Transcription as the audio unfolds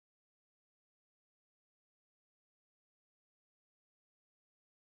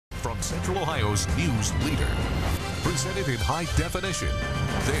from Central Ohio's news leader. Presented in high definition,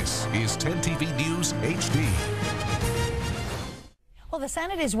 this is 10 TV News HD. Well, the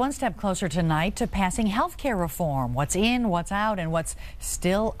Senate is one step closer tonight to passing health care reform. What's in, what's out, and what's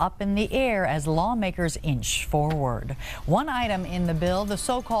still up in the air as lawmakers inch forward. One item in the bill, the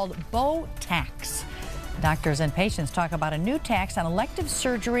so-called Bow tax. Doctors and patients talk about a new tax on elective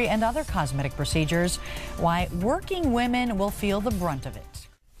surgery and other cosmetic procedures, why working women will feel the brunt of it.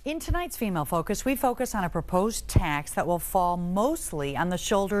 In tonight's Female Focus, we focus on a proposed tax that will fall mostly on the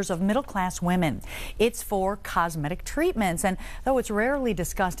shoulders of middle-class women. It's for cosmetic treatments, and though it's rarely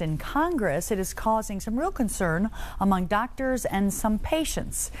discussed in Congress, it is causing some real concern among doctors and some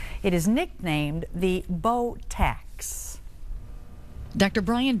patients. It is nicknamed the Bow tax. Dr.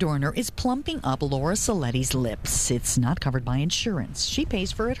 Brian Dorner is plumping up Laura Saletti's lips. It's not covered by insurance. She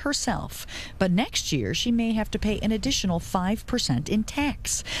pays for it herself. But next year, she may have to pay an additional 5% in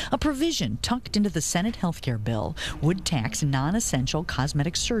tax. A provision tucked into the Senate healthcare bill would tax non-essential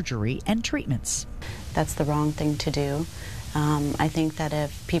cosmetic surgery and treatments. That's the wrong thing to do. I think that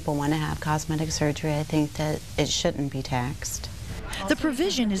if people want to have cosmetic surgery, I think that it shouldn't be taxed. The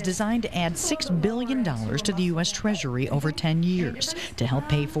provision is designed to add $6 billion to the U.S. Treasury over 10 years to help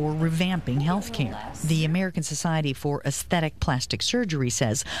pay for revamping health care. The American Society for Aesthetic Plastic Surgery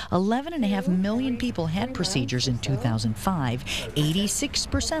says 11.5 million people had procedures in 2005,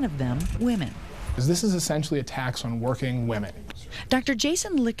 86% of them women. This is essentially a tax on working women. Dr.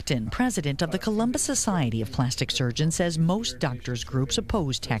 Jason Lichten, president of the Columbus Society of Plastic Surgeons, says most doctors' groups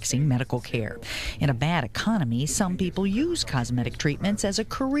oppose taxing medical care. In a bad economy, some people use cosmetic treatments as a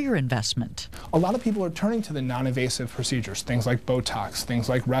career investment. A lot of people are turning to the non-invasive procedures, things like Botox, things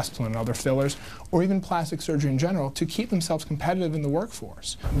like Restylane and other fillers, or even plastic surgery in general, to keep themselves competitive in the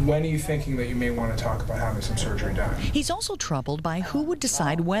workforce. When are you thinking that you may want to talk about having some surgery done? He's also troubled by who would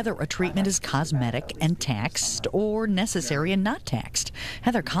decide whether a treatment is cosmetic and taxed or necessary and not taxed.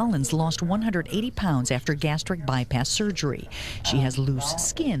 Heather Collins lost 180 pounds after gastric bypass surgery. She has loose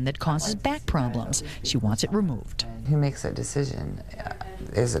skin that causes back problems. She wants it removed. Who makes that decision?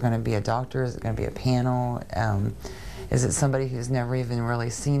 Is it going to be a doctor? Is it going to be a panel? Is it somebody who's never even really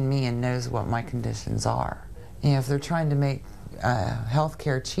seen me and knows what my conditions are? You know, if they're trying to make health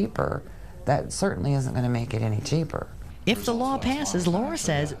care cheaper, that certainly isn't going to make it any cheaper. If the law passes, Laura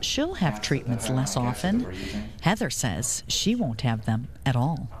says she'll have treatments less often. Heather says she won't have them at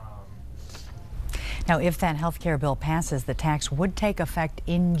all. Now, if that health care bill passes, the tax would take effect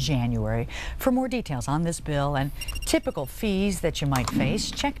in January. For more details on this bill and typical fees that you might face,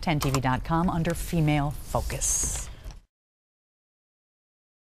 check 10tv.com under Female Focus.